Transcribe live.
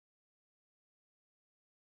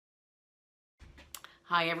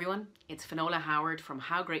Hi everyone, it's Finola Howard from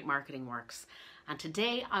How Great Marketing Works, and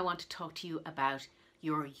today I want to talk to you about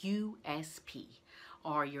your USP,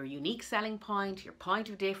 or your unique selling point, your point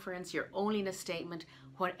of difference, your onliness statement,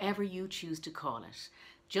 whatever you choose to call it.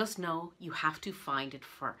 Just know you have to find it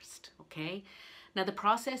first, okay? Now the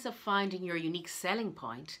process of finding your unique selling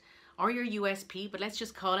point, or your USP, but let's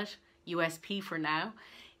just call it USP for now,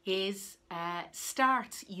 is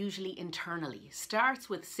starts usually internally, starts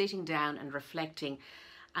with sitting down and reflecting,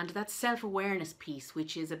 and that self-awareness piece,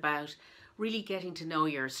 which is about really getting to know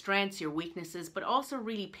your strengths, your weaknesses, but also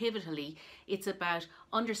really pivotally, it's about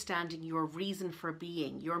understanding your reason for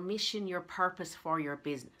being, your mission, your purpose for your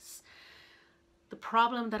business. The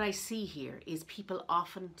problem that I see here is people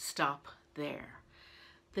often stop there.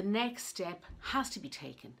 The next step has to be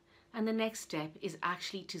taken. And the next step is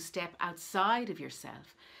actually to step outside of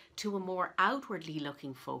yourself to a more outwardly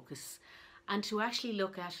looking focus, and to actually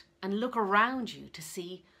look at and look around you to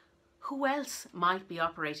see who else might be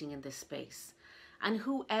operating in this space and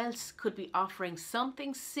who else could be offering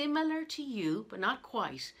something similar to you, but not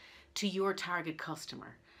quite, to your target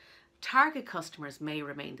customer. Target customers may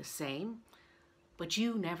remain the same, but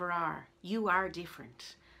you never are. You are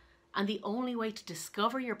different. And the only way to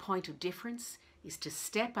discover your point of difference is to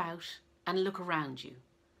step out and look around you.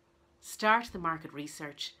 Start the market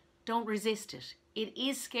research. Don't resist it. It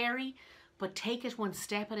is scary, but take it one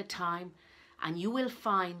step at a time, and you will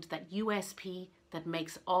find that USP that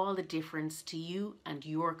makes all the difference to you and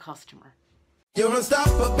your customer. You're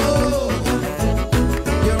unstoppable.